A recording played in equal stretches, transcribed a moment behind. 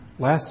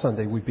Last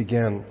Sunday we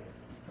began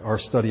our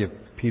study of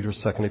Peter's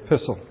second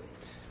epistle.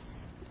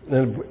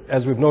 And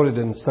as we've noted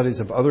in studies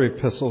of other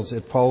epistles,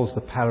 it follows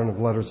the pattern of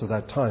letters of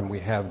that time.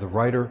 We have the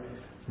writer,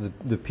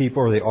 the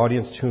people or the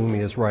audience to whom he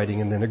is writing,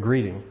 and then a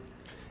greeting.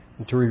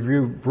 And to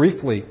review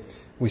briefly,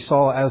 we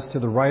saw as to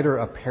the writer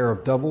a pair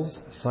of doubles,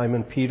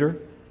 Simon Peter,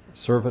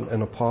 servant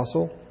and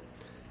apostle.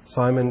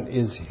 Simon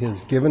is his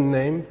given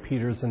name.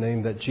 Peter is the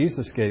name that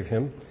Jesus gave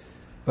him.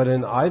 But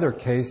in either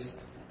case,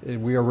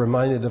 we are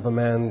reminded of a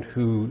man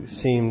who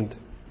seemed,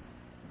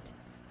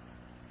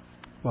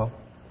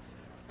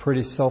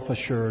 pretty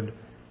self-assured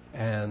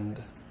and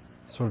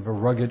sort of a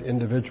rugged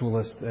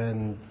individualist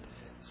and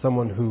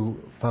someone who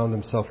found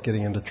himself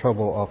getting into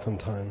trouble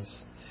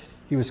oftentimes.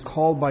 He was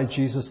called by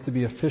Jesus to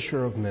be a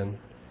fisher of men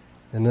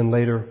and then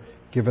later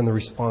given the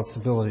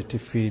responsibility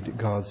to feed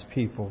God's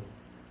people.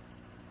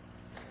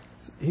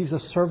 He's a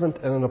servant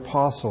and an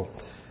apostle.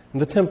 And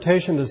the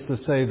temptation is to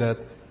say that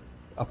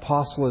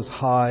apostle is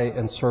high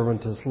and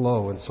servant is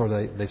low, and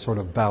they sort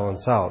of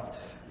balance out.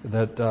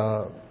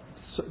 That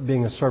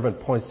being a servant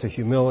points to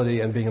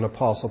humility and being an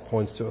apostle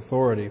points to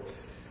authority.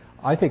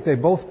 I think they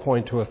both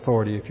point to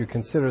authority if you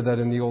consider that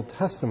in the Old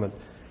Testament,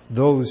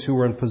 those who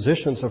were in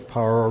positions of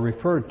power are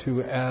referred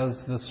to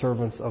as the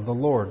servants of the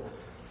Lord.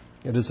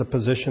 It is a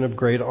position of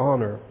great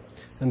honor.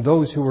 And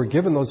those who were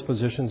given those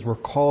positions were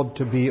called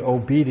to be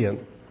obedient.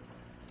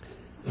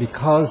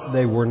 Because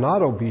they were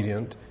not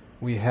obedient,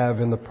 we have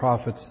in the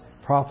prophets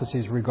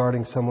prophecies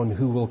regarding someone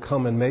who will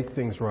come and make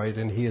things right,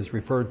 and he is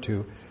referred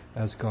to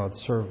as God's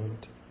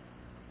servant.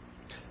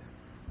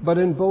 But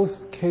in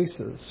both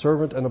cases,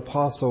 servant and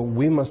apostle,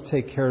 we must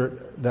take care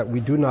that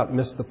we do not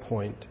miss the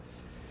point.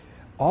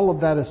 All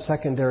of that is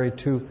secondary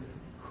to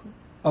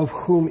of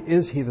whom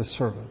is he the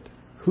servant?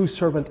 Whose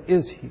servant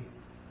is he?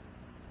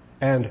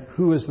 And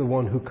who is the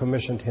one who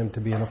commissioned him to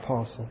be an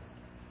apostle?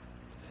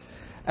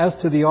 As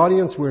to the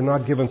audience, we're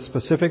not given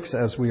specifics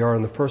as we are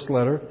in the first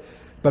letter,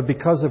 but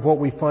because of what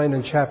we find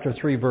in chapter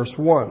 3, verse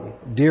 1,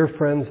 "Dear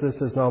friends,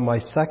 this is now my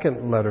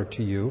second letter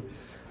to you,"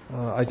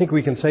 I think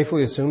we can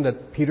safely assume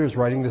that Peter's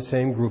writing the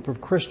same group of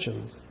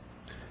Christians.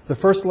 The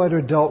first letter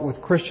dealt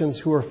with Christians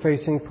who are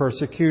facing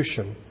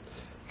persecution,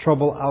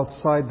 trouble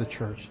outside the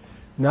church.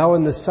 Now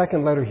in the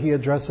second letter, he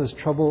addresses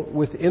trouble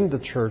within the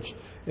church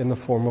in the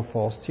form of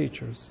false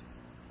teachers.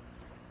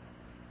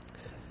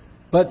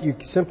 But you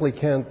simply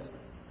can't,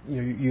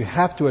 you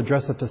have to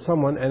address it to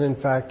someone, and in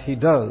fact he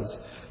does.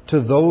 To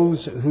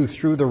those who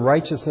through the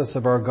righteousness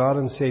of our God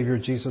and Savior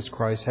Jesus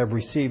Christ have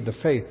received a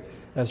faith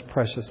as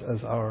precious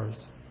as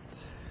ours.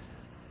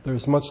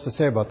 There's much to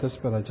say about this,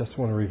 but I just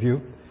want to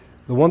review.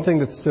 The one thing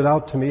that stood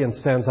out to me and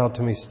stands out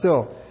to me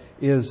still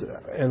is,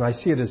 and I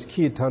see it as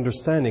key to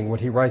understanding what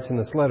he writes in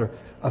this letter,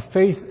 a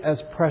faith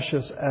as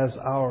precious as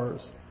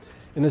ours.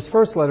 In his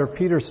first letter,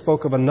 Peter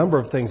spoke of a number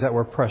of things that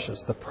were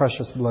precious. The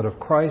precious blood of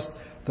Christ,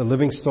 the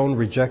living stone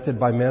rejected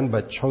by men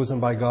but chosen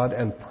by God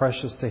and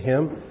precious to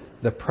him,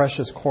 the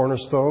precious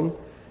cornerstone,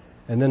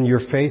 and then your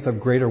faith of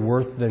greater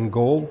worth than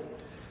gold.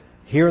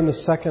 Here in the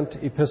second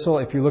epistle,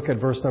 if you look at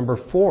verse number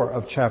 4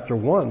 of chapter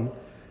 1,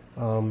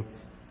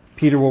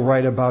 Peter will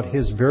write about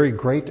his very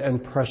great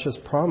and precious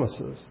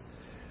promises.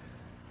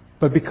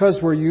 But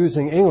because we're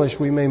using English,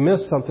 we may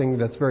miss something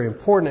that's very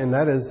important, and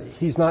that is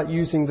he's not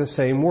using the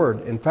same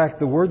word. In fact,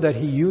 the word that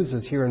he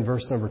uses here in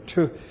verse number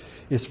 2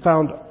 is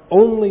found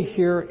only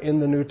here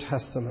in the New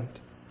Testament.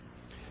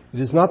 It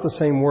is not the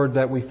same word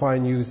that we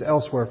find used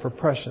elsewhere for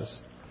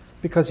precious.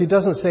 Because he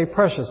doesn't say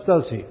precious,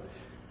 does he?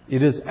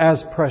 It is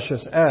as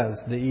precious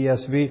as, the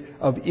ESV,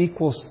 of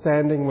equal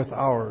standing with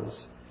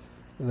ours.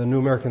 The New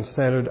American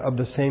Standard, of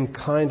the same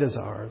kind as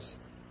ours.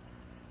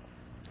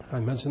 I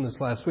mentioned this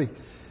last week.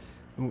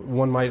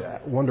 One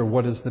might wonder,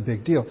 what is the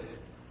big deal?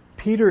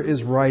 Peter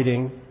is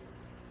writing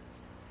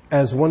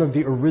as one of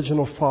the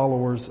original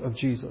followers of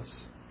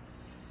Jesus.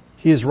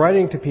 He is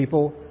writing to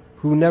people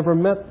who never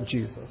met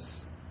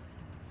Jesus.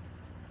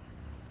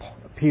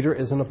 Peter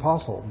is an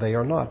apostle. They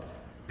are not.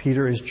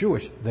 Peter is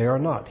Jewish. They are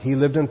not. He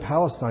lived in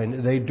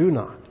Palestine. They do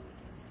not.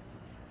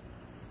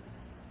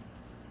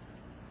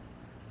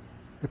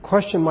 The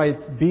question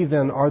might be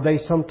then, are they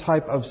some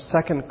type of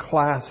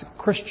second-class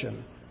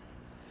Christian?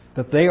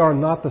 That they are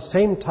not the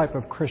same type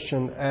of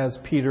Christian as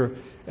Peter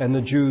and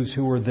the Jews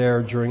who were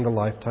there during the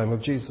lifetime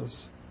of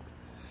Jesus.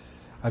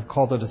 I've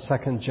called it a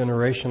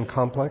second-generation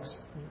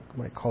complex.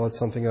 You might call it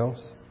something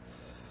else.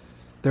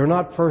 They're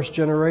not first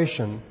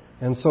generation.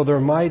 And so there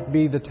might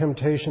be the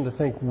temptation to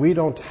think we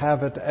don't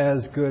have it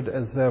as good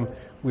as them.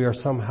 We are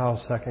somehow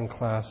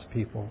second-class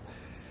people.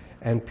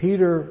 And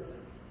Peter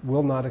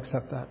will not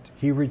accept that.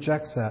 He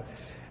rejects that.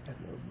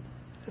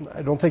 And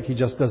I don't think he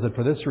just does it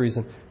for this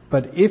reason.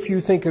 But if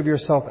you think of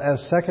yourself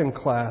as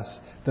second-class,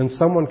 then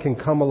someone can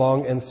come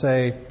along and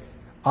say,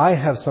 I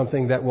have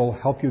something that will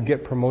help you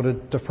get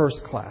promoted to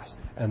first class.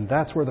 And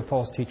that's where the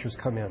false teachers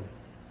come in.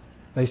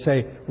 They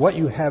say, what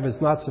you have is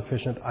not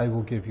sufficient, I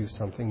will give you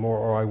something more,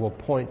 or I will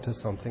point to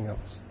something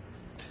else.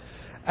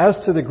 As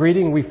to the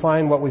greeting, we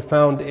find what we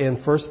found in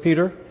 1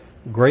 Peter,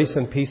 grace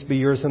and peace be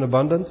yours in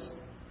abundance,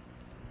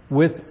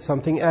 with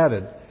something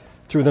added.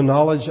 through the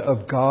knowledge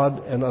of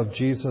God and of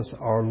Jesus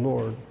our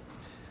Lord.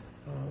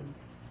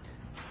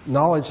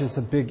 Knowledge is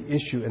a big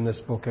issue in this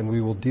book, and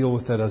we will deal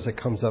with it as it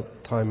comes up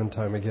time and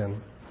time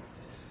again.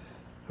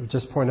 I would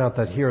just point out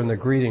that here in the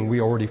greeting we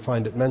already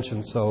find it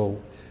mentioned, so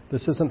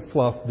this isn't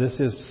fluff.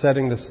 This is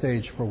setting the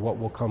stage for what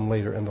will come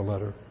later in the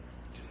letter.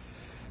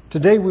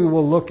 Today we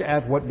will look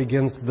at what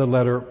begins the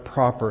letter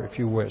proper, if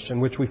you wish, in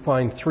which we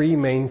find three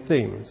main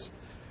themes.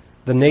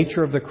 The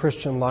nature of the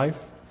Christian life,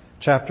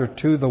 chapter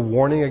 2, the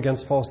warning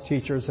against false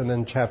teachers, and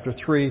then chapter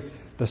 3,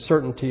 the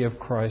certainty of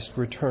Christ's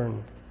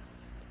return.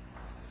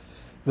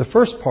 The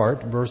first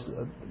part,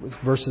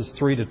 verses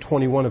 3 to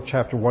 21 of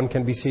chapter 1,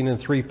 can be seen in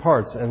three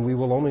parts, and we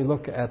will only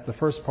look at the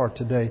first part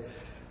today,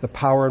 the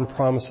power and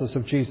promises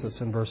of Jesus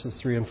in verses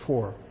 3 and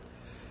 4.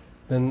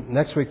 Then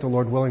next week, the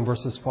Lord willing,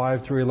 verses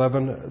 5 through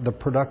 11, the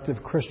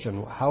productive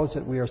Christian. How is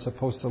it we are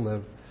supposed to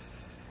live?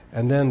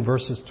 And then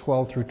verses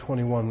 12 through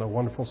 21, a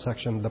wonderful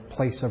section, the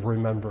place of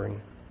remembering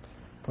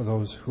for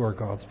those who are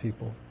God's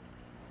people.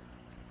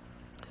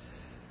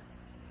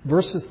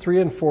 Verses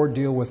 3 and 4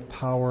 deal with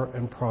power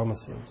and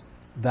promises.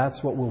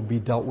 That's what will be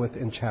dealt with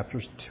in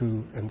chapters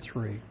 2 and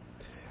 3.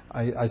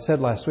 I said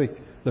last week,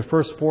 the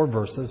first 4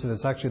 verses, and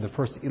it's actually the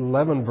first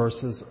 11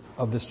 verses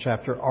of this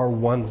chapter, are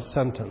one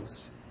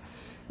sentence.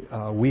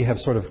 We have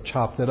sort of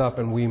chopped it up,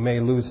 and we may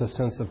lose a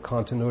sense of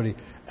continuity.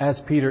 As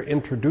Peter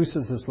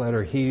introduces this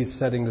letter, he's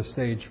setting the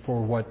stage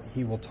for what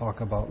he will talk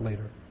about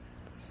later.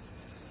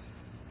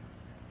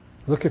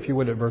 Look, if you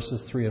would, at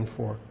verses 3 and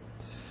 4.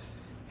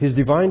 His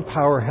divine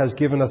power has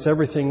given us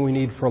everything we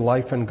need for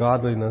life and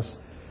godliness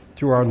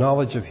through our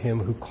knowledge of Him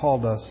who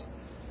called us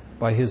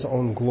by His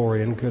own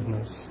glory and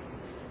goodness.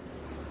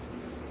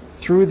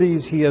 Through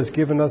these He has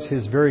given us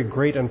His very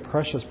great and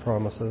precious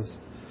promises,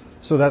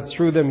 so that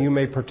through them you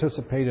may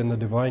participate in the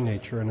divine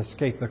nature and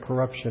escape the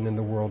corruption in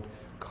the world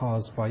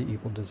caused by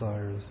evil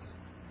desires.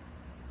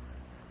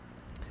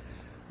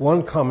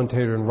 One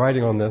commentator in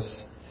writing on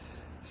this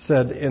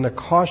said, in a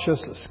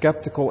cautious,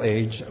 skeptical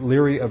age,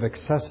 leery of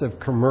excessive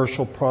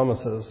commercial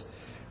promises,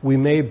 we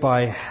may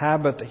by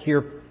habit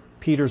hear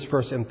Peter's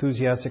first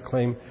enthusiastic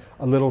claim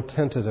a little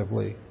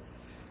tentatively.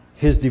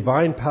 His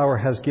divine power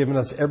has given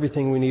us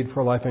everything we need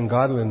for life and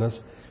godliness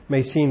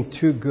may seem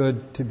too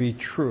good to be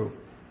true,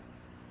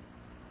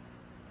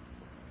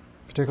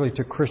 particularly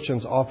to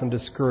Christians often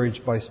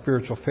discouraged by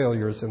spiritual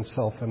failures in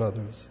self and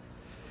others.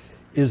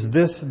 Is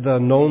this the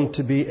known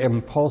to be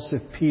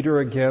impulsive Peter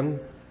again,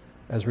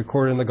 as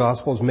recorded in the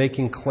Gospels,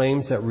 making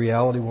claims that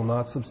reality will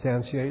not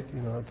substantiate?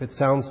 If it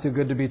sounds too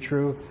good to be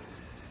true,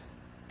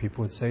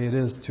 people would say it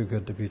is too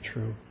good to be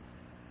true.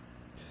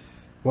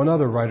 One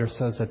other writer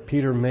says that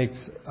Peter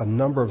makes a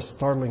number of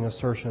startling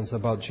assertions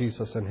about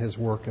Jesus and His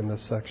work in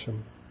this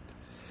section.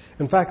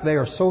 In fact, they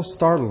are so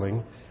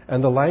startling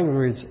and the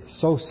language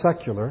so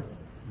secular,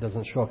 it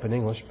doesn't show up in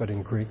English but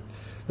in Greek,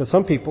 that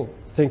some people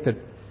think that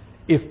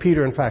if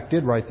Peter in fact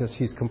did write this,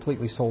 he's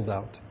completely sold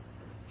out.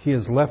 He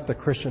has left the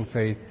Christian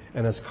faith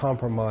and has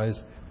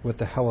compromised with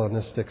the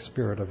Hellenistic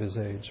spirit of his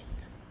age.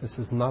 This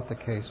is not the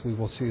case. We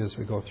will see as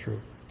we go through.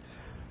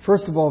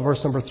 First of all,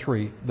 verse number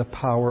 3, the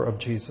power of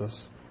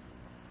Jesus.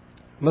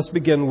 Let's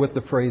begin with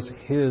the phrase,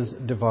 His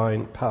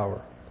divine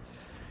power.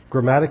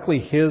 Grammatically,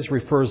 His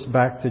refers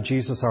back to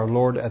Jesus our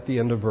Lord at the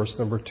end of verse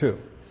number 2.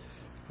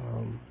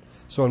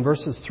 So in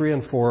verses 3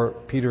 and 4,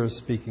 Peter is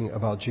speaking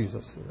about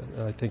Jesus.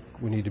 And I think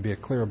we need to be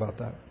clear about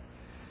that.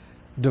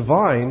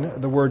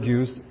 Divine, the word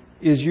used,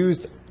 is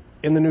used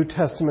in the New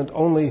Testament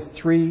only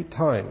 3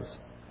 times.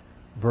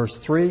 Verse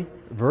 3,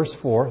 verse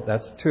 4,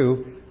 that's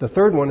 2. The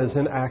third one is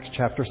in Acts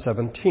chapter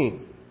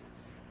 17,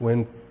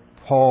 when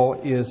Paul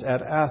is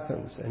at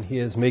Athens and he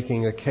is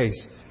making a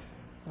case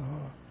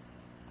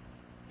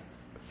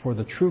for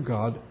the true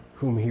God,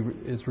 whom he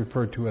is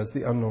referred to as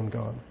the unknown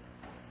God.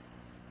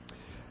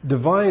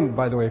 Divine,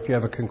 by the way, if you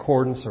have a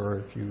concordance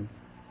or if you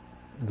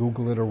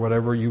Google it or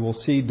whatever, you will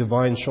see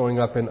divine showing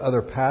up in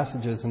other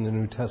passages in the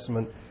New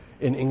Testament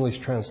in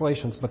English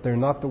translations, but they're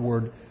not the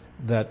word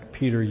that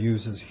Peter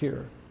uses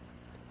here.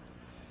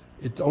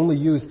 It's only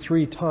used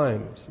 3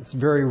 times. It's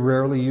very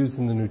rarely used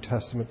in the New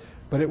Testament,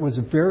 but it was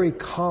very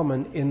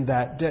common in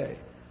that day.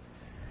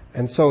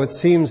 And so it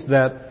seems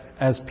that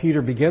as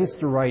Peter begins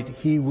to write,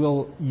 he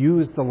will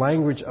use the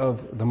language of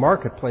the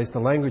marketplace, the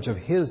language of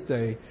his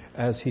day,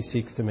 as he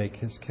seeks to make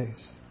his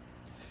case.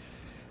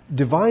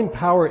 Divine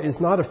power is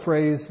not a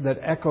phrase that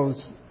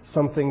echoes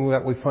something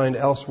that we find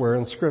elsewhere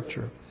in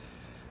Scripture.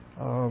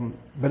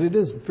 But it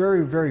is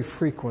very, very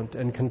frequent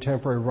in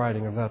contemporary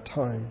writing of that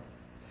time.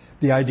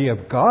 The idea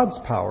of God's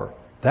power,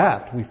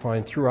 that we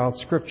find throughout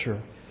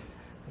Scripture.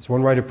 As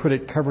one writer put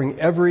it, covering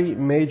every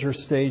major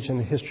stage in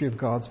the history of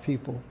God's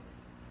people.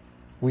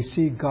 We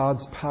see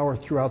God's power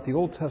throughout the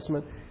Old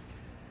Testament.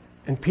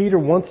 And Peter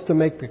wants to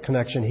make the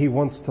connection. He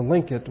wants to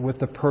link it with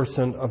the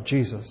person of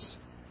Jesus.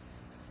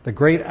 The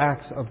great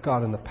acts of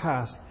God in the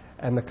past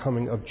and the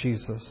coming of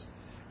Jesus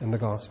in the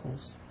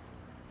Gospels.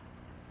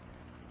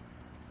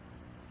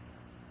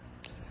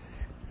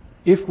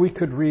 If we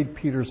could read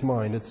Peter's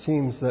mind, it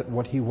seems that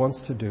what he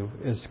wants to do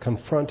is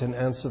confront and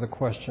answer the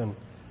question,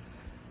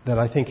 that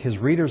I think his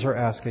readers are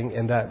asking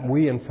and that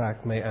we, in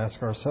fact, may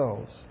ask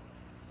ourselves.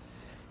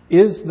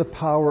 Is the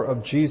power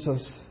of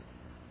Jesus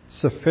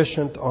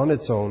sufficient on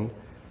its own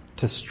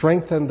to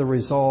strengthen the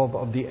resolve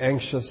of the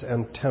anxious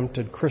and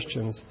tempted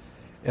Christians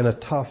in a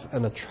tough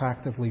and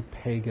attractively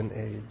pagan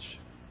age?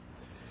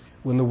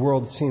 When the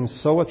world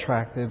seems so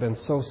attractive and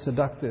so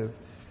seductive,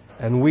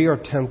 and we are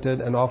tempted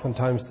and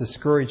oftentimes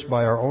discouraged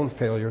by our own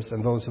failures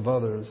and those of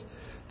others,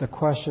 the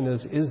question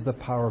is the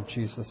power of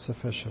Jesus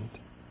sufficient?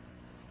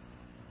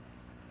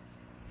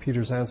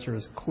 Peter's answer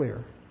is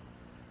clear.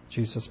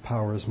 Jesus'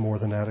 power is more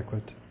than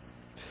adequate.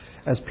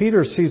 As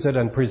Peter sees it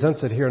and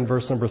presents it here in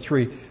verse number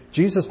 3,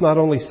 Jesus not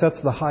only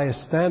sets the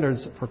highest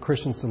standards for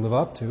Christians to live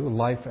up to,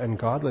 life and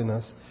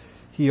godliness,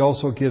 he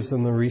also gives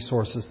them the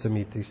resources to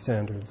meet these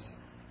standards.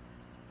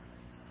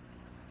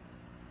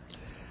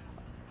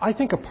 I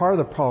think a part of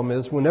the problem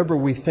is whenever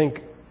we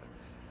think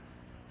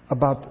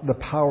about the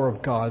power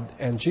of God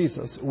and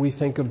Jesus, we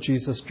think of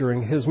Jesus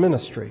during his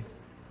ministry,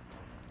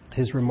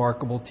 his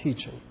remarkable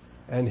teaching,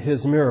 and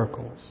his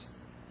miracles.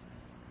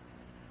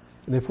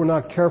 And if we're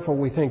not careful,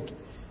 we think,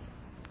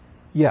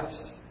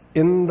 yes,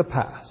 in the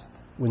past,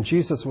 when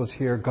Jesus was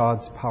here,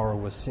 God's power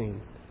was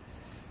seen.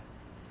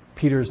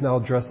 Peter is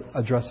now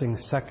addressing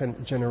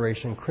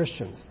second-generation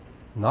Christians,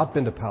 not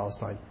been to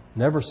Palestine,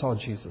 never saw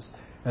Jesus.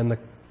 And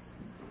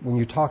when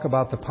you talk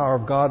about the power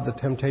of God, the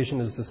temptation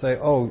is to say,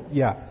 oh,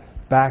 yeah,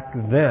 back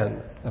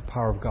then the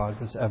power of God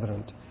was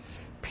evident.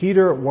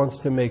 Peter wants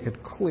to make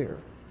it clear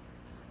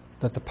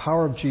that the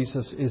power of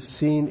Jesus is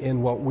seen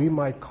in what we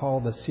might call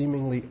the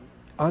seemingly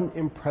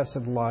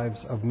unimpressive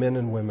lives of men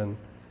and women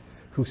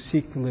who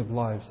seek to live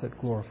lives that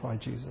glorify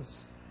Jesus.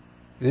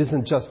 It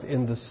isn't just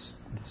in the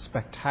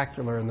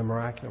spectacular and the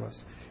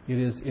miraculous. It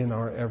is in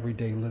our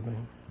everyday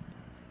living.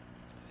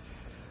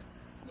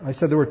 I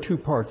said there were two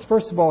parts.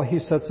 First of all, he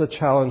sets a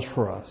challenge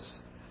for us.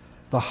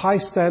 The high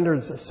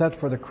standards set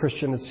for the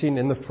Christian is seen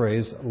in the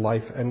phrase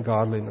life and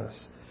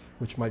godliness,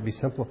 which might be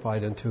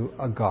simplified into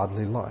a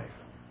godly life.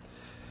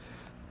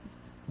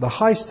 The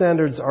high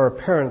standards are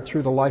apparent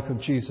through the life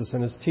of Jesus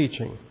and his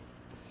teaching.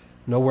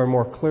 Nowhere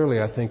more clearly,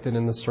 I think, than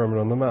in the Sermon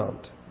on the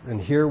Mount. And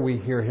here we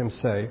hear him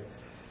say,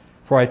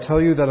 "For I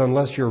tell you that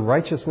unless your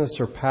righteousness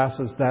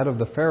surpasses that of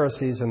the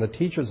Pharisees and the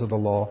teachers of the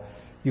law,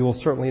 you will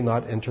certainly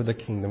not enter the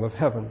kingdom of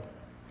heaven."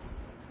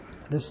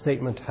 This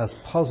statement has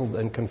puzzled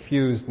and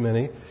confused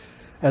many,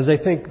 as they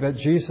think that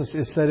Jesus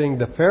is setting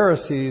the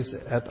Pharisees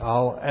et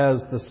al.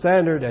 As the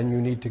standard, and you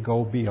need to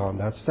go beyond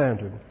that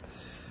standard.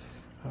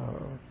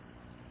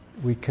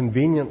 We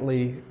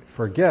conveniently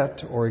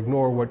forget or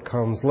ignore what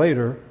comes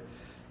later.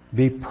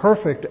 Be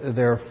perfect,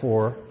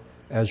 therefore,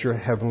 as your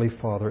heavenly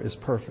Father is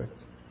perfect.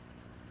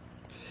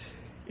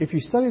 If you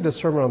study the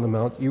Sermon on the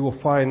Mount, you will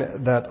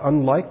find that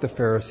unlike the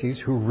Pharisees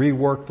who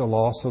reworked the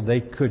law so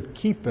they could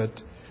keep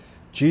it,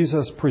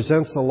 Jesus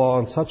presents the law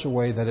in such a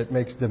way that it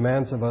makes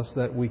demands of us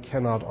that we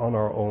cannot on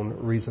our own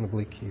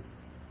reasonably keep.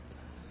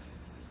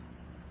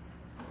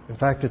 In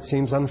fact, it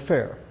seems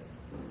unfair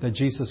that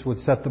Jesus would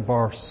set the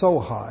bar so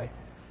high,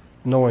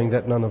 knowing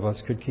that none of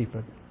us could keep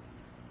it.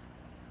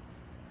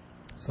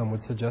 Some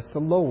would suggest a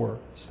lower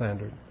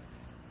standard,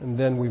 and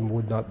then we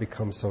would not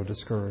become so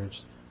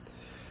discouraged.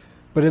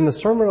 But in the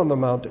Sermon on the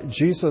Mount,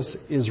 Jesus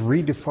is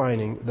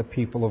redefining the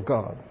people of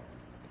God.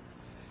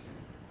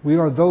 We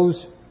are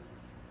those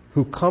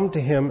who come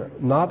to him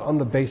not on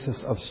the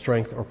basis of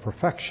strength or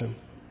perfection,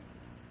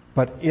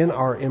 but in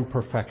our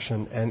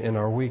imperfection and in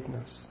our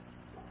weakness.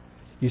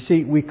 You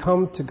see, we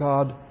come to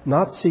God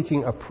not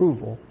seeking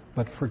approval,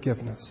 but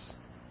forgiveness.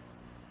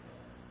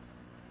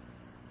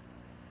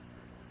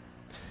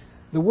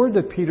 The word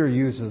that Peter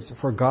uses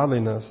for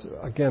godliness,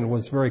 again,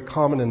 was very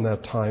common in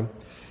that time.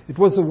 It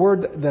was the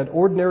word that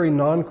ordinary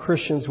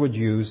non-Christians would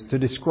use to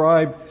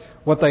describe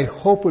what they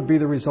hope would be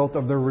the result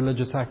of their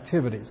religious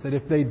activities. That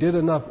if they did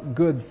enough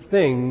good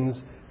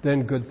things,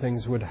 then good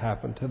things would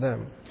happen to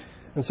them.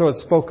 And so it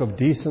spoke of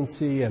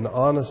decency and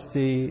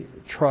honesty,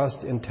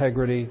 trust,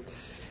 integrity.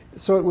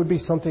 So it would be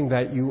something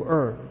that you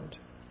earned.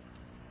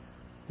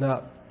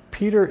 Now,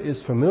 Peter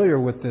is familiar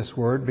with this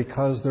word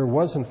because there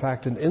was, in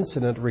fact, an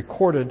incident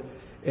recorded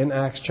in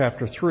Acts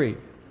chapter 3.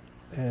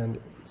 And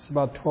it's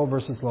about 12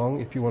 verses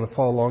long. If you want to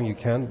follow along, you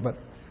can, but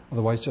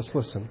otherwise just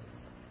listen.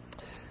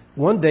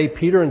 One day,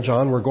 Peter and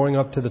John were going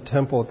up to the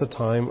temple at the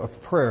time of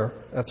prayer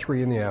at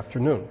 3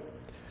 p.m.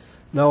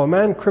 Now, a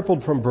man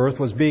crippled from birth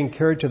was being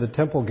carried to the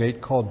temple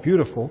gate called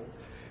Beautiful,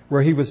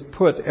 where he was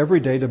put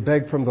every day to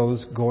beg from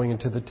those going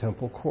into the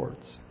temple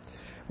courts.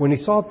 When he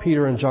saw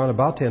Peter and John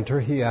about to enter,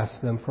 he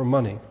asked them for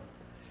money.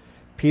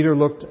 Peter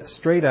looked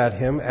straight at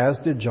him, as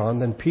did John.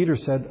 Then Peter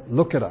said,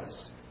 "Look at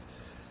us."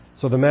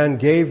 So the man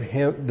gave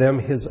them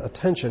his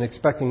attention,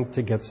 expecting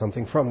to get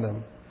something from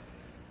them.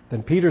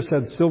 Then Peter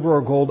said, "Silver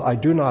or gold I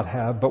do not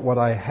have, but what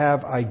I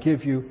have I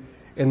give you.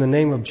 In the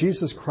name of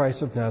Jesus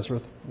Christ of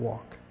Nazareth,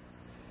 walk."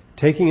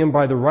 Taking him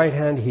by the right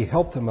hand, he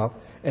helped him up,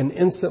 and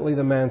instantly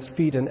the man's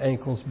feet and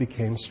ankles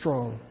became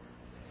strong.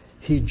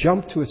 He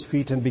jumped to his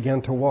feet and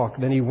began to walk.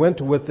 Then he went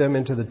with them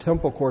into the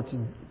temple courts,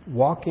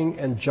 walking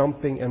and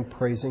jumping and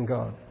praising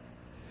God.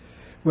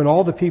 When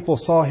all the people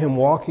saw him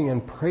walking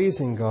and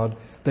praising God,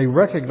 they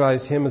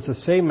recognized him as the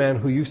same man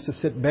who used to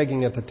sit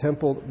begging at the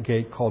temple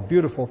gate called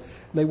Beautiful.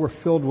 They were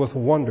filled with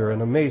wonder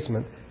and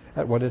amazement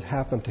at what had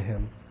happened to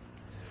him.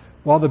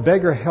 While the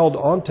beggar held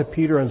on to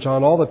Peter and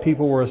John, all the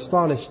people were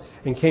astonished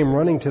and came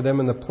running to them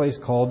in the place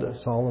called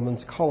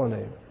Solomon's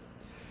Colonnade.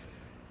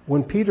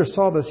 When Peter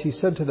saw this, he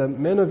said to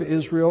them, "Men of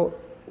Israel,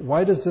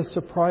 why does this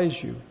surprise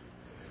you?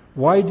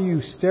 Why do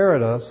you stare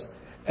at us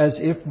as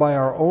if by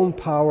our own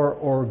power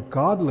or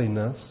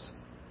godliness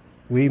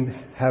we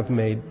have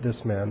made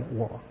this man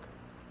walk?"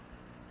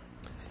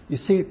 You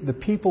see, the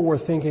people were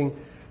thinking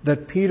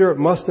that Peter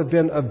must have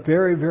been a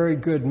very, very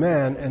good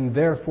man, and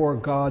therefore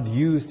God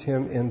used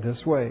him in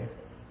this way.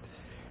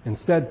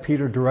 Instead,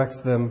 Peter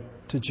directs them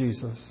to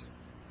Jesus.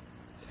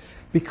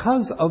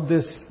 Because of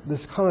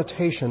this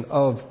connotation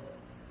of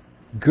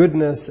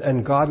goodness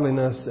and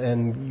godliness,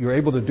 and you're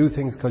able to do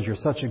things because you're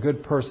such a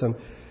good person,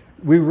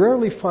 we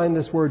rarely find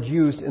this word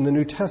used in the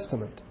New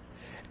Testament.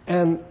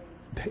 And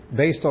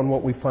based on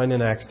what we find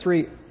in Acts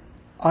 3,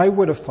 I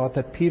would have thought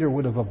that Peter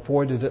would have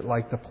avoided it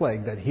like the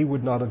plague, that he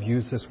would not have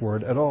used this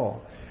word at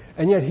all.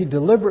 And yet he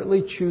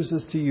deliberately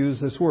chooses to use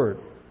this word.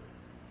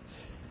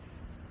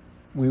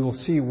 We will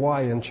see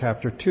why in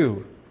chapter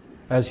 2,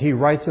 as he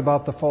writes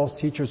about the false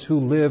teachers who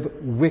live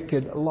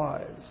wicked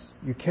lives.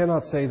 You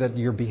cannot say that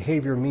your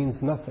behavior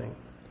means nothing.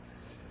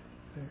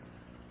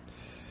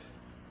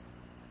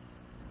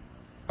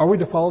 Are we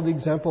to follow the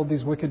example of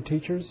these wicked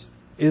teachers?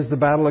 Is the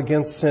battle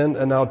against sin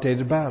an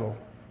outdated battle?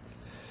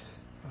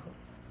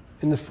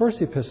 In the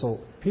first epistle,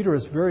 Peter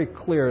is very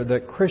clear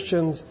that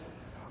Christians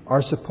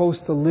are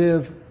supposed to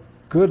live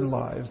good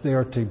lives. They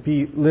are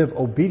to live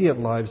obedient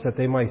lives that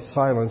they might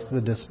silence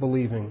the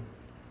disbelieving.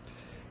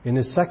 In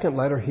his second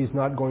letter, he's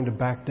not going to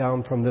back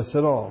down from this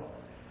at all.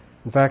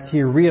 In fact,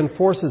 he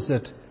reinforces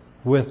it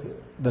with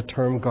the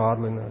term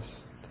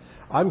godliness.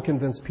 I'm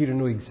convinced Peter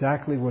knew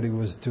exactly what he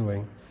was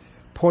doing,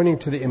 pointing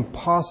to the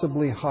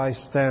impossibly high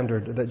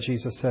standard that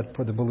Jesus set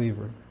for the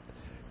believer.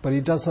 But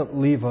he doesn't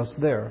leave us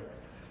there,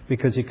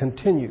 because he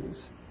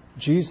continues.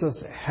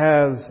 Jesus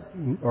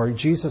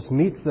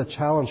meets the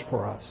challenge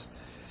for us.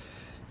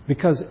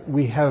 Because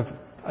we have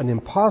an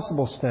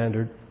impossible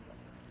standard,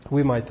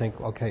 we might think,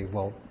 okay,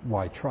 well,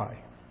 why try?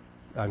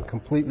 I'm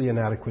completely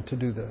inadequate to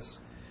do this.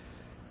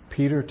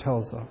 Peter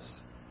tells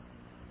us,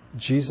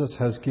 Jesus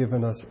has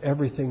given us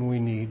everything we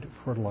need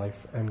for life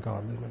and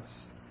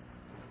godliness.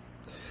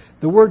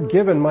 The word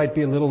given might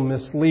be a little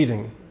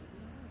misleading,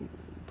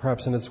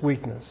 perhaps in its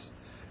weakness.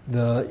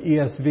 The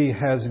ESV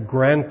has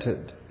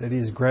granted, that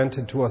He's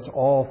granted to us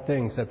all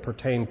things that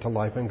pertain to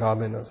life and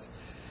godliness.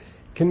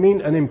 It can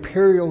mean an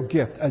imperial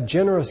gift, a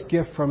generous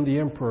gift from the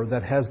emperor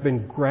that has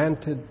been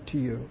granted to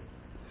you.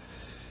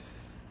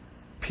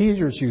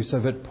 Peter's use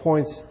of it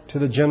points to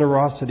the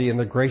generosity and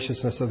the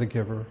graciousness of the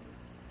giver.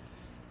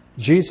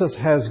 Jesus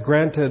has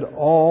granted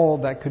all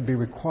that could be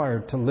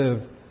required to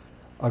live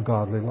a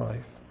godly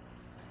life.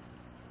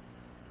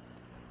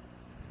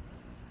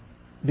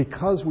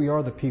 Because we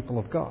are the people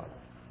of God,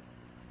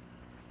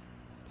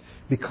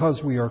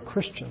 because we are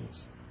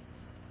Christians,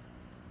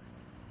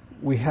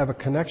 we have a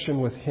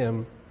connection with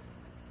Him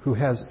who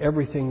has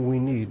everything we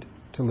need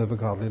to live a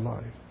godly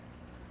life.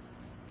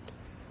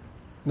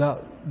 Now,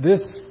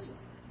 this,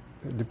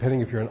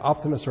 depending if you're an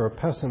optimist or a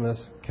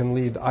pessimist, can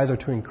lead either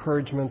to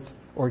encouragement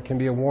or it can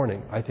be a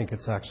warning. I think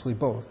it's actually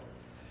both.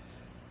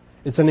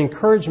 It's an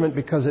encouragement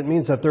because it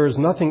means that there is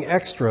nothing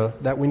extra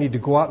that we need to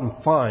go out and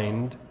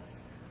find,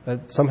 that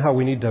somehow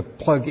we need to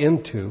plug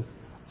into,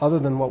 other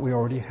than what we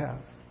already have.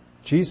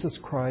 Jesus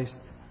Christ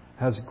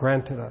has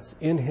granted us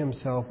in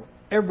Himself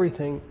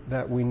everything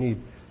that we need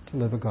to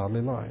live a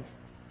godly life.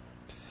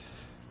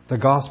 The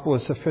gospel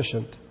is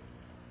sufficient.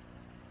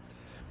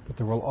 But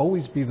there will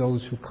always be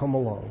those who come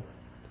along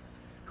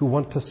who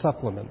want to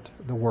supplement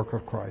the work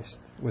of Christ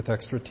with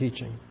extra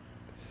teaching,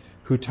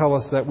 who tell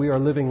us that we are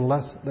living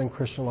less than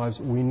Christian lives.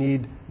 We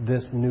need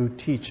this new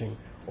teaching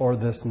or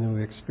this new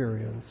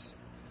experience.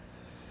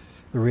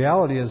 The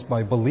reality is,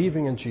 by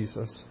believing in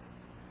Jesus,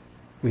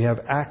 we have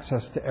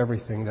access to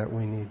everything that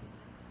we need.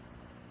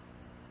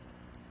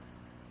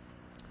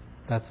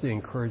 That's the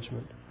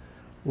encouragement.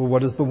 Well,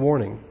 what is the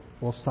warning?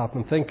 We'll stop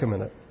and think a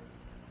minute.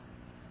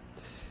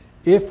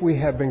 If we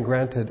have been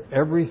granted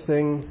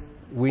everything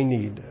we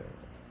need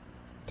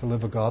to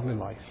live a godly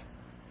life,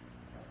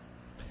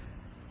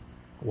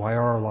 why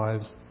are our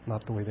lives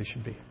not the way they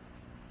should be?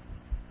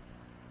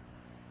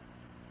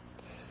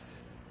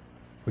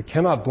 We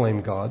cannot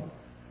blame God.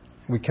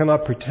 We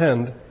cannot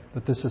pretend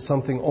that this is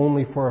something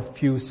only for a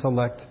few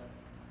select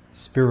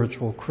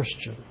spiritual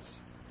Christians.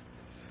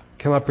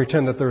 We cannot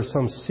pretend that there is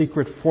some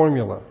secret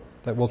formula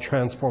that will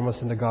transform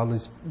us into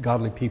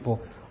godly people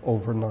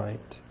overnight.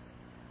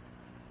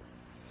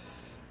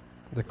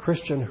 The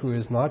Christian who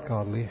is not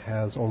godly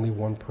has only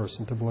one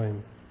person to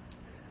blame.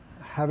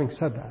 Having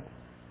said that,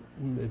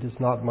 it is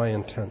not my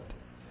intent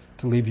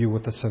to leave you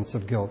with a sense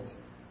of guilt,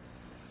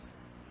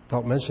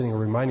 without mentioning or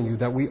reminding you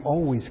that we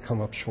always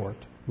come up short.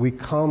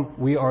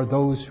 We are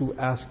those who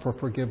ask for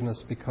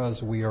forgiveness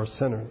because we are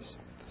sinners.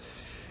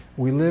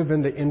 We live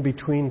in the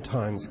in-between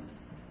times.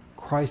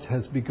 Christ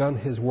has begun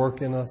His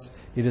work in us.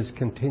 It is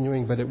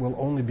continuing, but it will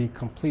only be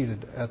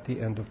completed at the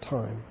end of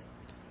time.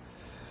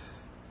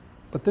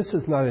 But this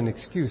is not an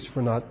excuse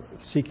for not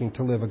seeking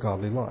to live a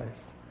godly life.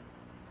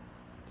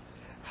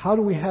 How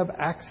do we have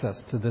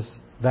access to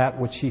that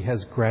which He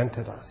has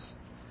granted us?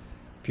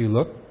 If you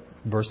look,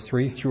 verse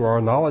 3, through our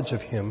knowledge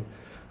of Him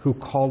who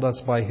called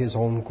us by His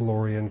own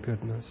glory and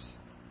goodness.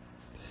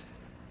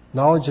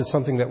 Knowledge is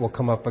something that will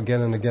come up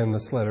again and again in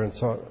this letter, and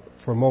so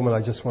for a moment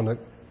I just want to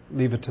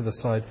leave it to the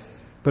side.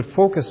 But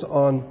focus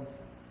on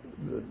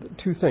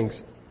two things.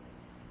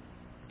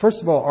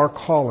 First of all, our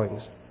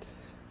callings.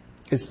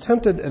 It's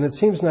tempted, and it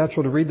seems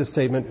natural to read the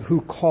statement,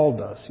 who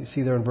called us, you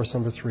see there in verse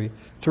number 3,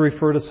 to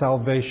refer to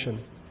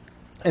salvation.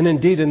 And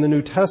indeed, in the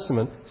New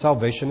Testament,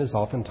 salvation is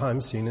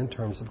oftentimes seen in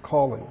terms of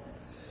calling.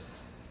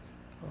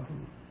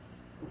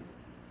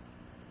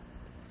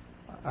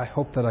 I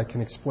hope that I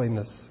can explain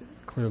this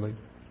clearly.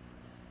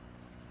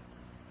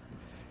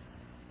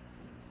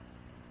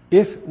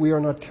 If we are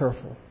not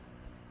careful,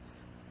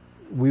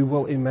 we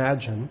will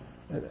imagine,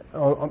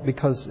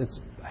 because it's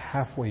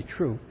halfway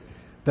true,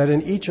 that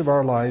in each of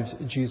our lives,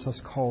 Jesus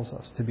calls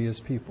us to be His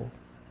people.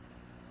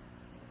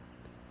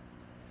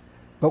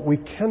 But we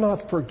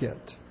cannot forget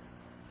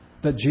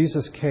that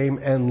Jesus came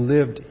and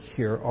lived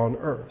here on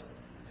earth.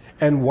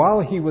 And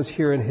while He was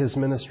here in His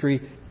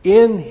ministry,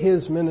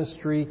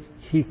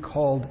 He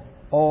called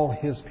all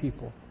His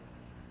people.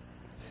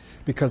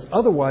 Because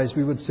otherwise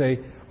we would say,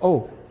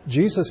 oh,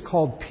 Jesus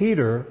called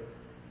Peter,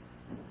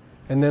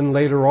 and then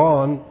later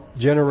on,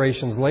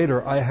 generations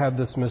later, I have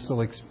this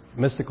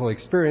mystical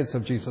experience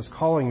of Jesus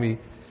calling me.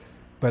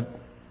 But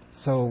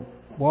so,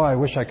 I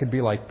wish I could be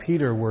like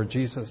Peter, where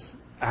Jesus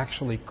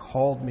actually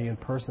called me in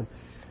person.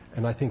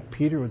 And I think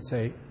Peter would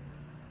say,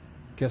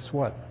 guess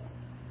what?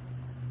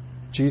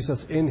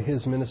 Jesus in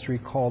His ministry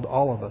called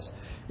all of us.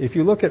 If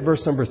you look at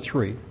verse number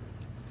 3,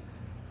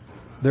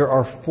 there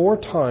are 4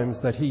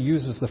 times that he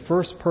uses the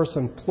first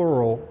person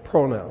plural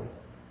pronoun.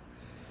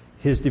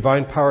 His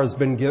divine power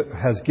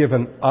has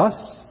given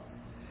us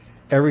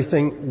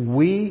everything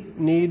we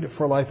need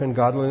for life and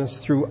godliness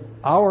through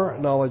our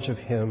knowledge of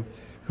Him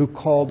who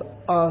called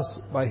us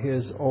by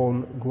His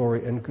own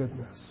glory and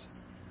goodness.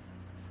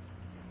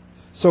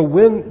 So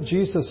when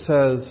Jesus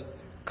says,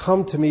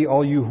 "Come to me,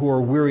 all you who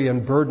are weary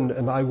and burdened,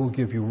 and I will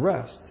give you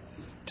rest.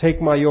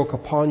 Take my yoke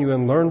upon you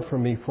and learn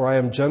from me, for I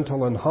am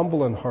gentle and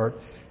humble in heart,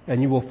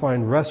 and you will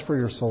find rest for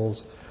your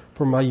souls.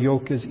 For my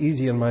yoke is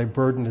easy and my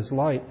burden is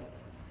light."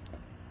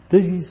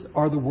 These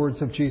are the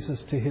words of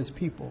Jesus to His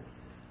people.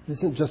 It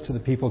isn't just to the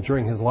people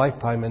during His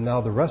lifetime, and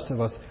now the rest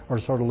of us are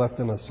sort of left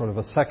in a sort of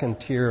a second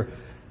tier,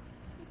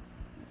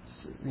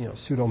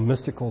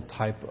 pseudo-mystical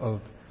type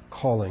of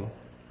calling.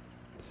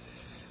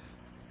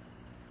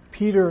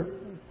 Peter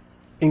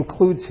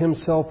includes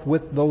himself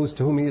with those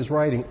to whom he is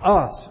writing.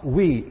 Us,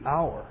 we,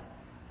 our.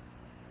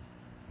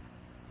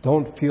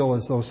 Don't feel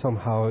as though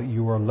somehow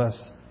you are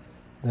less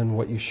than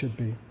what you should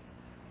be.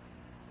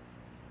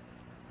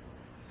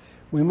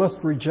 We must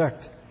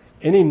reject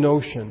any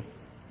notion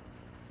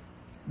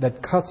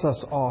that cuts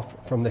us off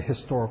from the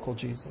historical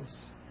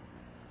Jesus.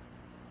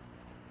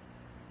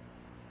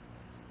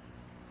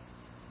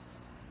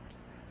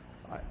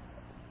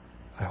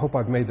 I hope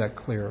I've made that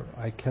clear.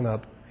 I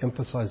cannot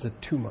emphasize it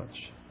too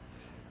much.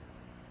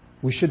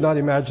 We should not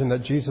imagine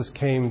that Jesus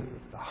came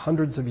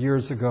hundreds of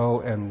years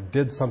ago and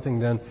did something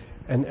then,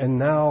 and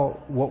now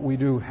what we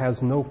do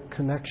has no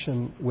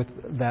connection with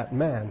that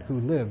man who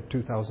lived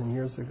 2,000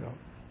 years ago.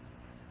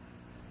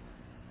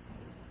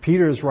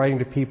 Peter is writing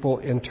to people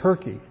in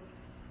Turkey,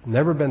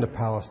 never been to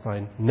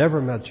Palestine, never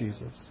met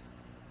Jesus.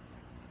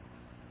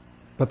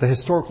 But the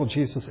historical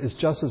Jesus is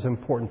just as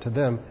important to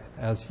them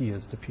as He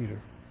is to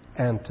Peter,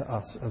 and to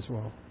us as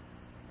well.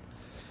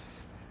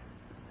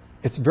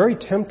 It's very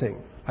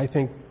tempting, I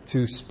think,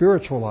 to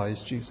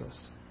spiritualize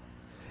Jesus.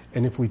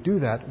 And if we do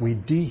that, we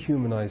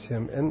dehumanize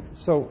Him. And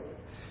so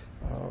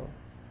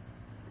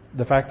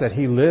the fact that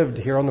He lived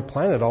here on the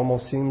planet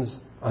almost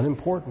seems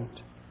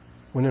unimportant,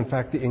 when in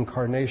fact the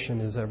incarnation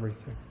is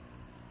everything.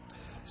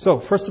 So,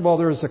 first of all,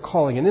 there is a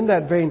calling. And in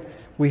that vein,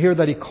 we hear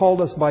that He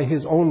called us by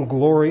His own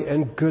glory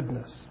and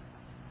goodness.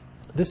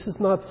 This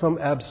is not some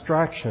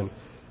abstraction.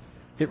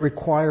 It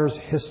requires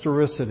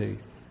historicity.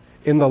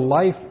 In the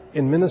life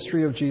and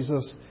ministry of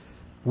Jesus,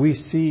 we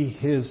see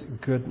His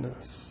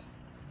goodness.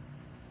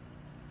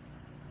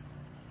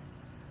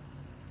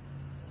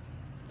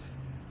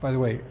 By the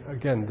way,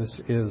 again,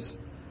 this is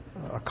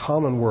a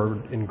common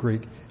word in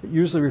Greek. It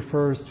usually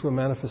refers to a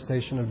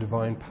manifestation of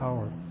divine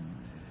power.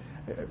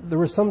 There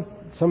was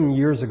some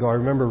years ago, I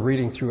remember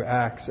reading through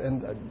Acts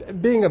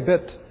and being a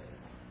bit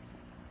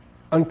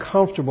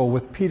uncomfortable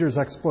with Peter's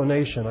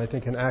explanation, I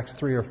think in Acts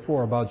 3 or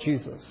 4, about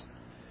Jesus.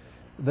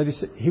 That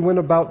he went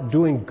about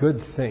doing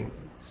good things.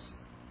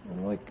 And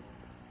I'm like,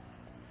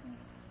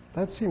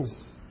 that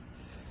seems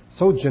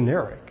so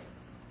generic.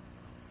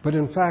 But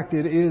in fact,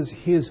 it is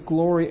His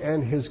glory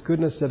and His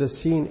goodness that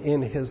is seen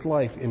in His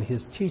life, in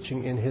His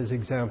teaching, in His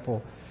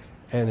example,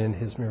 and in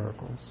His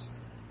miracles.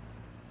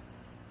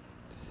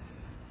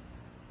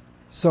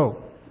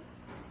 So,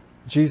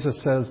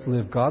 Jesus says,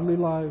 live godly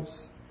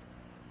lives,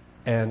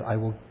 and I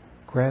will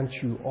grant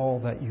you all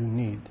that you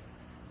need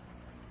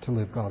to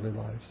live godly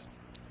lives.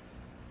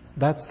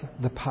 That's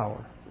the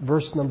power.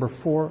 Verse number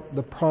 4,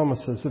 the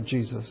promises of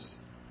Jesus.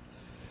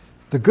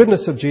 The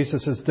goodness of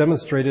Jesus is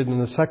demonstrated in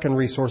the second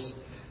resource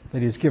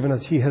that He's given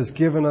us. He has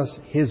given us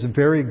His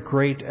very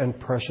great and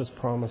precious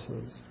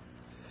promises.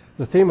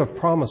 The theme of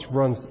promise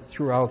runs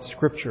throughout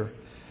Scripture.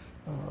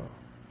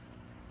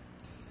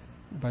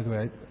 By the way,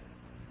 I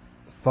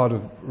thought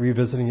of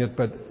revisiting it,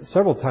 but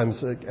several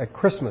times at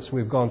Christmas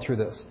we've gone through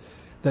this.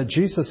 That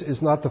Jesus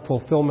is not the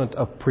fulfillment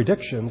of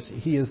predictions,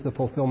 He is the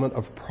fulfillment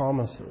of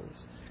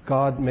promises.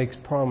 God makes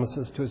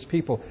promises to His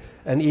people.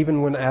 And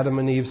even when Adam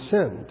and Eve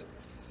sinned,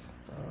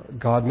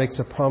 God makes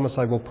a promise,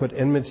 I will put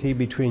enmity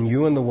between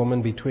you and the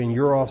woman, between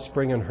your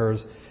offspring and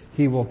hers.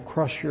 He will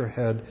crush your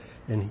head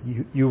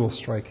and you will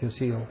strike his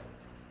heel.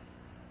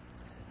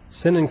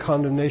 Sin and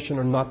condemnation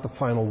are not the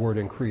final word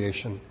in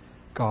creation.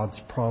 God's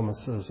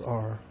promises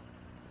are.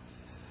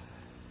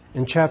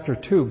 In chapter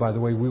 2, by the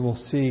way, we will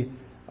see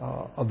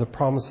of the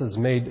promises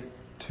made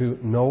to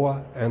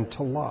Noah and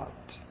to Lot.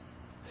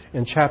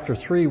 In chapter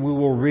 3, we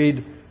will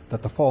read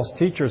that the false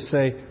teachers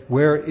say,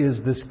 where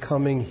is this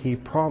coming He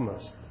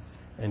promised?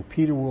 And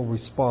Peter will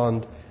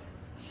respond,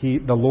 the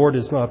Lord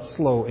is not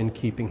slow in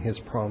keeping His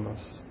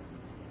promise.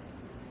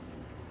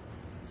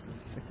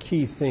 It's a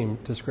key theme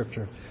to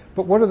Scripture.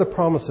 But what are the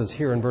promises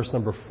here in verse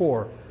number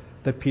 4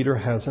 that Peter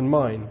has in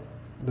mind?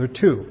 There are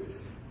two.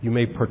 You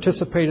may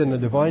participate in the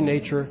divine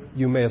nature.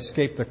 You may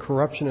escape the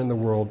corruption in the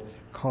world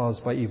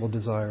caused by evil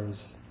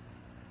desires.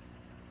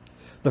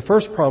 The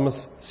first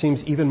promise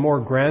seems even more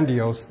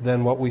grandiose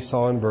than what we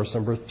saw in verse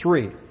number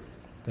 3,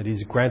 that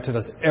He's granted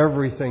us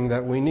everything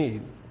that we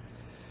need.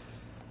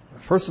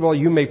 First of all,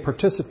 you may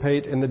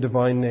participate in the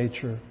divine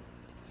nature.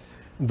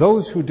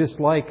 Those who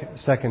dislike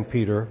 2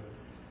 Peter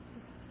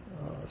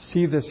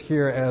see this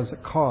here as a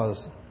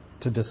cause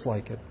to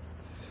dislike it.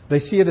 They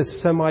see it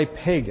as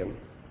semi-pagan,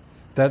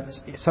 that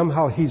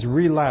somehow he's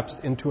relapsed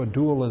into a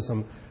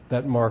dualism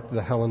that marked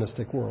the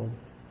Hellenistic world.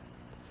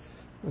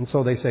 And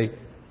so they say,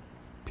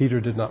 Peter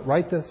did not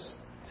write this.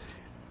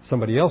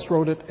 Somebody else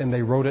wrote it, and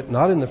they wrote it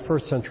not in the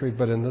first century,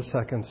 but in the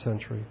second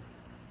century.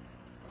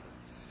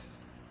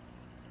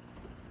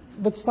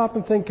 But stop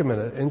and think a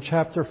minute. In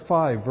chapter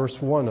 5, verse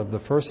 1 of the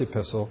first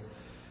epistle,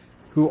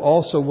 who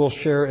also will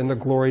share in the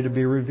glory to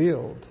be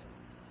revealed.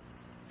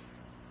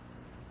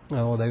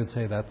 Oh, they would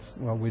say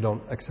we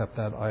don't accept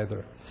that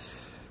either.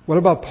 What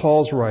about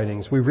Paul's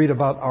writings? We read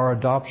about our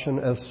adoption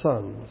as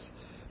sons,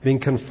 being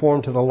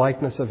conformed to the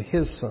likeness of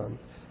His Son,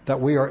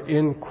 that we are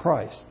in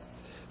Christ.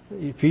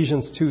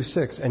 Ephesians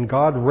 2:6, and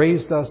God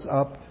raised us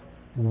up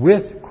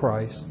with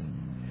Christ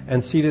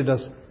and seated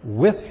us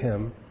with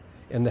Him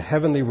in the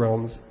heavenly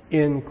realms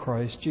in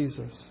Christ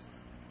Jesus.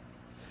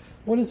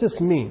 What does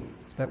this mean,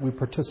 that we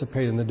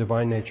participate in the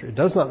divine nature? It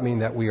does not mean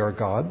that we are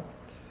God.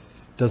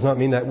 It does not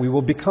mean that we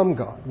will become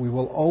God. We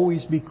will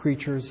always be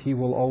creatures. He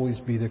will always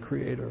be the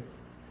Creator.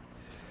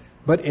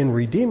 But in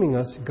redeeming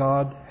us,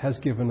 God has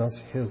given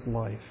us His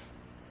life.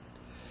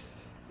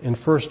 In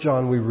 1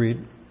 John we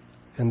read,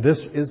 and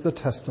this is the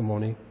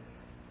testimony,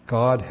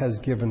 God has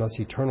given us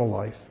eternal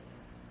life,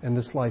 and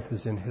this life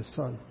is in His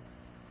Son.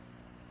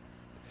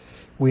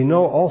 We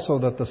know also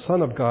that the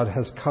Son of God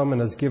has come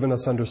and has given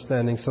us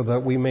understanding so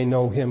that we may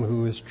know Him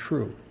who is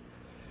true.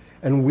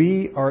 And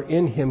we are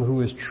in Him who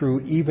is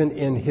true, even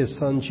in His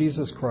Son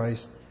Jesus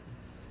Christ.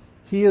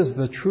 He is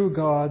the true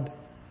God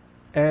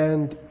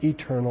and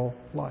eternal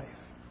life.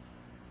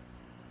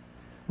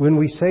 When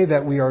we say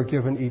that we are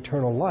given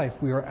eternal life,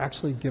 we are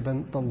actually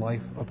given the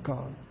life of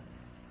God.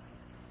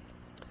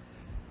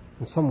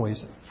 In some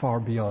ways, far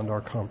beyond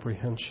our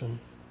comprehension.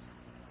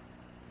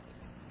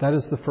 That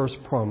is the first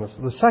promise.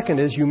 The second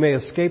is you may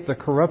escape the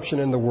corruption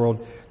in the world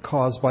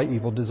caused by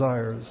evil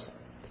desires.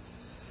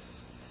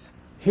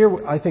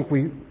 Here, I think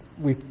we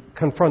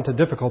confront a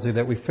difficulty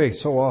that we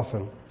face so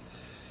often.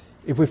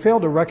 If we fail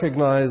to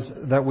recognize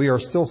that we are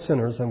still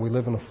sinners and we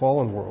live in a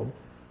fallen world,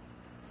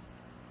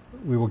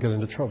 we will get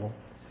into trouble.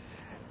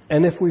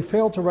 And if we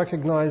fail to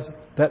recognize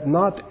that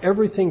not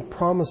everything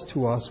promised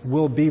to us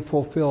will be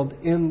fulfilled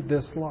in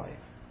this life,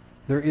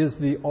 there is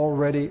the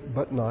already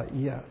but not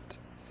yet.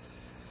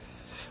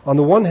 On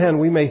the one hand,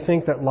 we may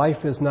think that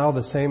life is now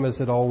the same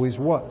as it always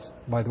was.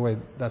 By the way,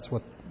 that's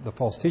what the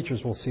false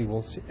teachers will see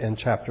in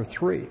chapter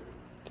 3.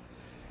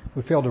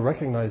 We fail to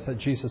recognize that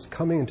Jesus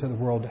coming into the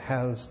world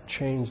has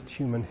changed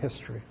human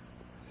history.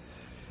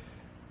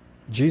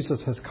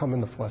 Jesus has come in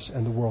the flesh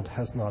and the world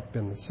has not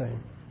been the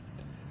same.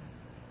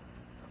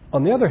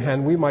 On the other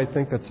hand, we might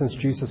think that since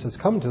Jesus has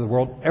come into the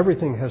world,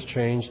 everything has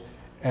changed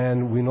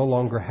and we no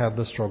longer have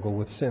the struggle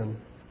with sin.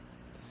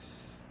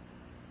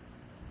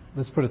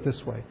 Let's put it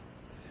this way.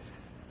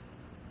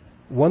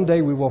 One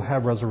day we will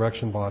have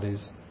resurrection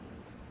bodies,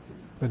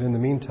 but in the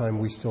meantime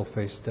we still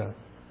face death.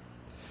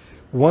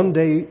 One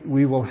day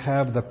we will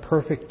have the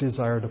perfect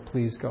desire to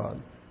please God.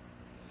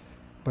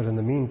 But in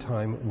the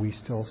meantime, we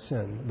still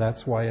sin.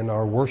 That's why in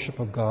our worship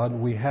of God,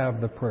 we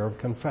have the prayer of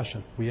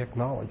confession. We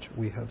acknowledge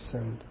we have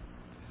sinned.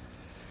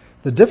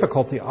 The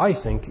difficulty,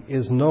 I think,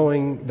 is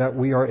knowing that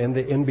we are in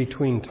the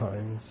in-between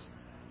times.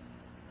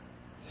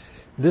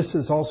 This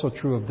is also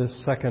true of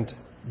this second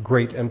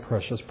great and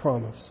precious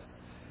promise.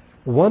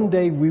 One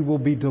day we will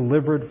be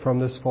delivered from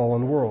this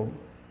fallen world.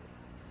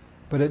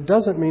 But it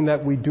doesn't mean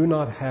that we do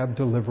not have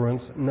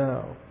deliverance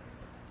now.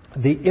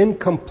 The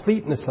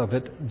incompleteness of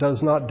it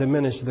does not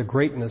diminish the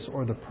greatness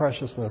or the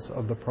preciousness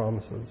of the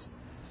promises.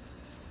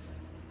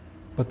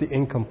 But the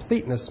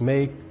incompleteness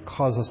may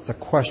cause us to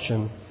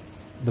question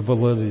the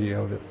validity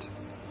of it.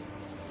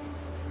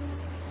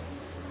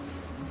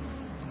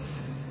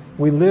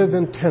 We live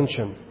in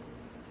tension,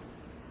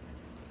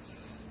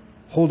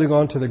 holding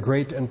on to the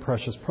great and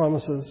precious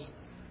promises.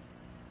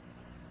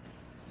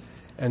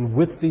 And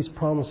with these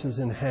promises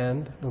in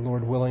hand, the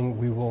Lord willing,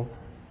 we will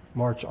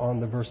march on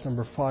to verse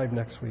number 5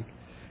 next week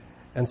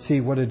and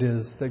see what it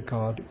is that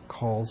God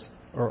calls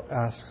or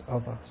asks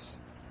of us.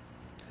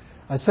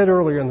 I said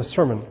earlier in the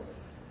sermon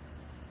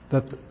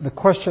that the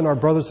question our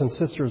brothers and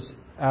sisters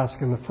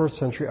asked in the first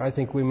century, I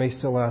think we may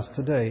still ask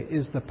today,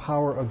 is the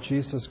power of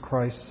Jesus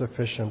Christ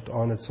sufficient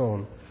on its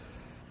own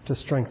to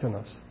strengthen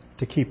us,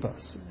 to keep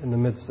us in the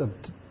midst of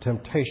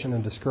temptation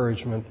and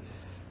discouragement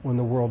when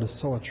the world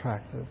is so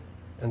attractive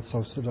and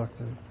so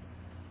seductive?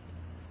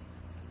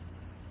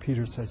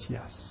 Peter says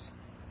yes.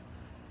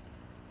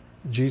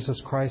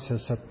 Jesus Christ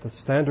has set the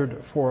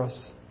standard for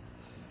us.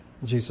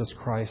 Jesus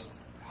Christ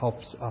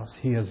helps us.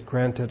 He has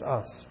granted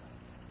us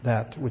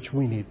that which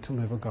we need to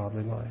live a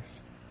godly life.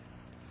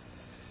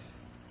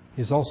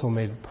 He's also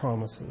made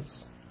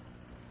promises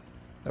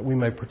that we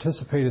may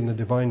participate in the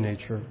divine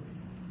nature,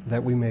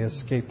 that we may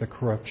escape the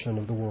corruption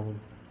of the world.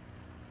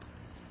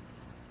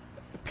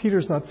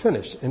 Peter's not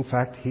finished. In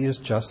fact, he has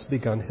just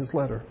begun his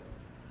letter.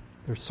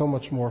 There's so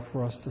much more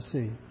for us to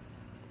see.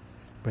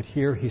 But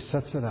here he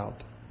sets it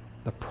out.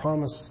 The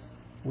promise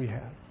we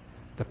have,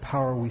 the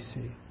power we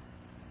see.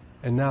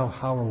 And now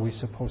how are we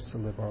supposed to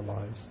live our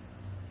lives?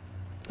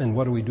 And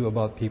what do we do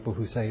about people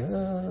who say,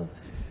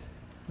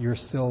 you're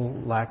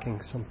still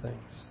lacking some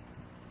things?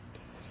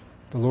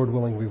 The Lord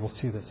willing, we will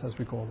see this as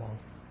we go along.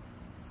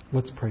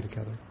 Let's pray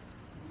together.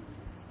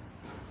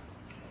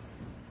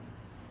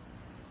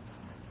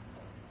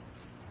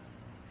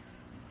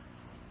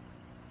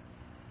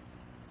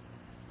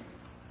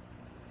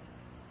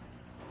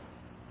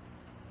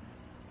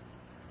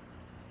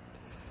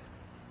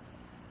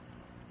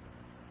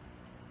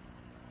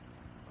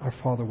 Our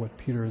Father, what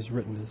Peter has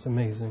written is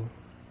amazing.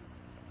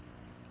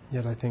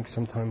 Yet I think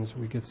sometimes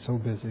we get so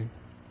busy,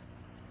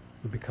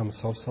 we become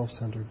so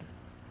self-centered,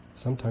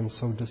 sometimes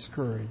so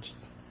discouraged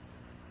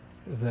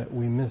that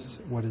we miss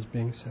what is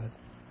being said.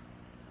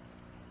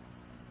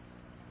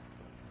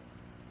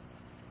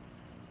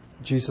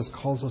 Jesus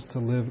calls us to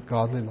live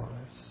godly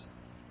lives.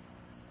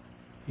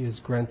 He has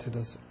granted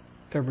us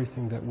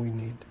everything that we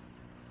need.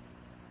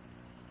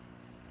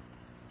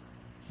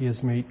 He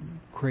has made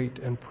great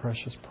and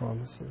precious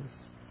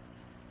promises.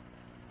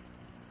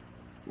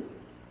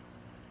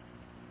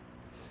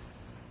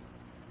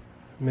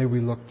 May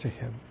we look to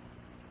Him,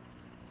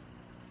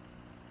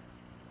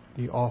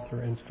 the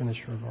author and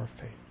finisher of our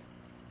faith.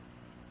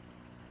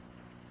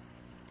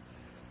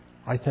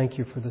 I thank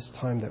you for this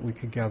time that we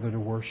could gather to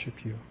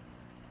worship you.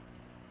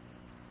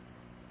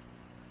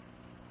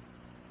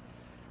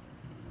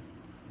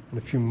 In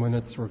a few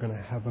minutes, we're going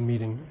to have a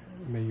meeting.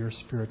 May your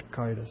Spirit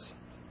guide us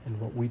in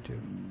what we do.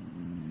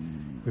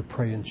 We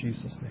pray in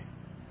Jesus' name.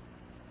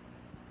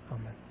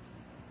 Amen.